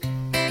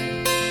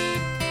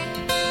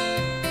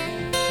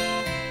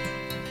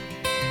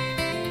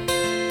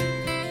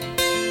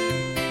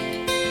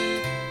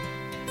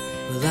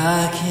I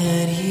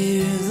can't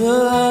hear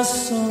the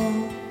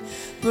songbirds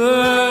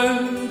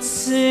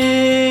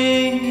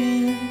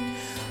singing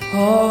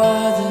or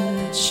the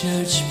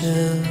church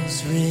bells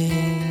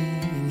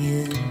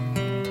ringing,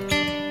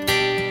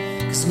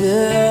 'cause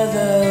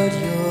without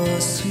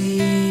your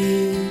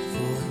sweet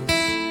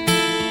voice,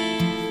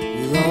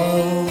 well,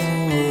 all the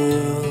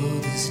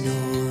world is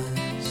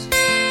noise.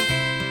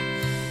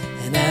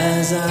 And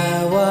as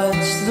I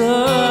watch the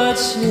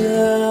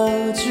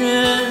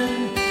children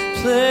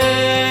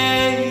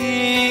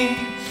playing,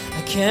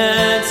 I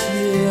can't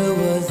hear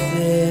what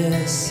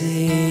they're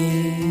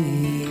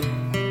saying,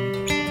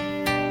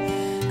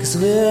 'cause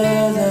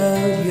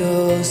without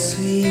your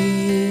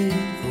sweet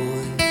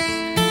voice,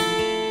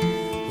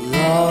 well,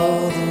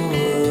 all the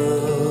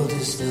world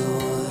is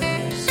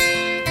noise.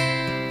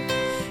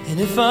 And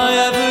if I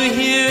ever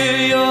hear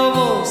your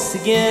voice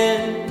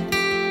again,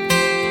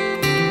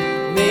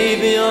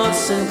 maybe on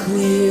some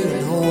clear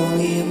and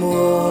holy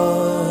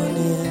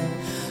morning,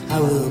 I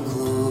will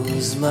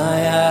close my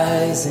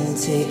eyes and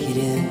take it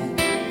in.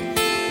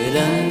 But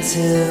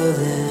until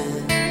then,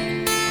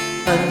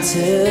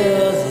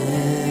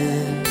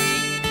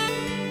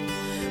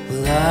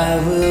 well, I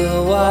will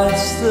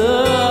watch the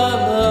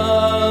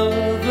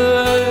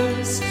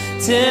lovers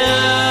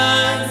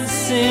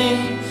dancing,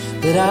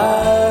 but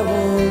I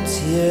won't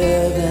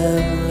hear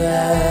them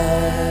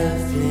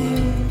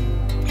laughing,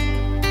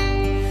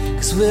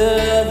 'cause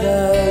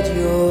without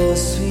your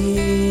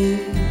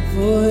sweet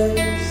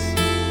voice,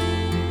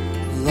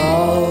 well,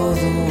 all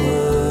the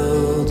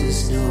world is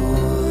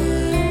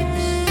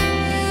noise.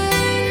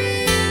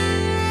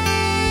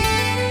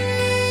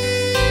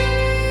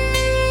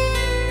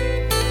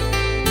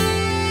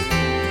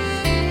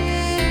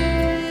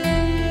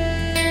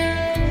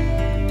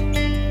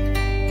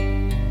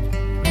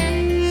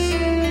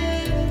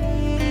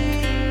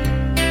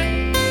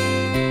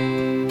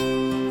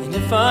 And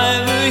if I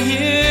ever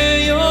hear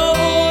your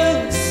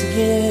voice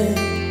again,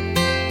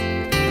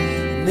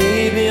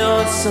 maybe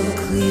on some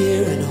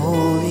clear and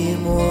holy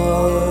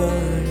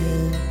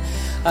morning,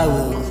 I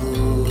will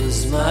close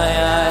my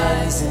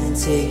eyes and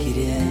take it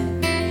in.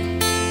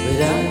 But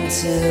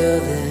until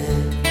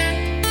then,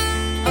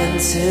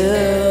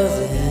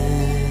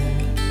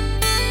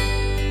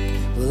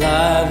 well,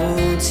 I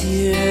won't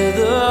hear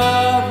the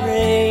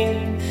rain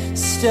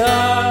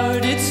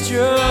start its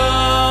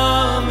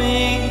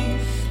drumming.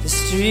 The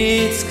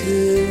streets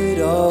could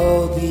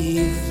all be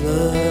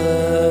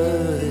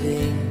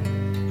flooding,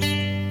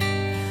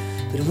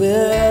 but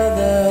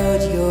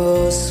without your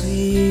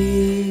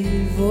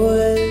sweet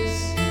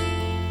voice,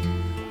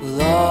 well,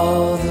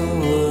 all the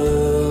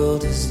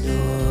world is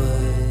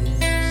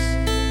noise.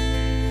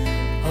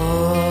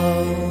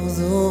 All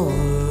the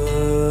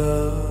world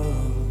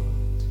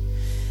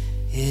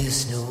is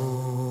noise.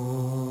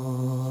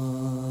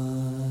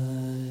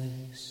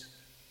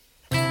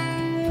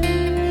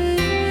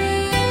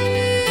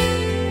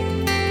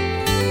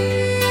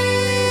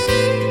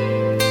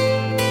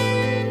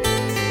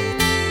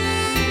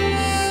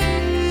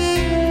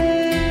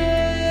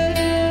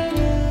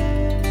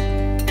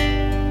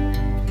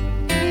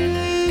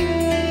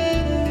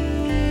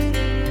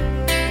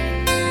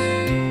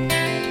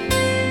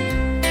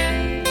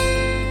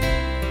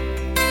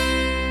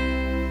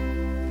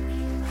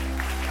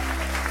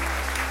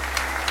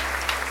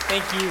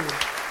 Thank you,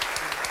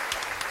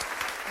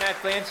 Matt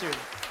Blanchard.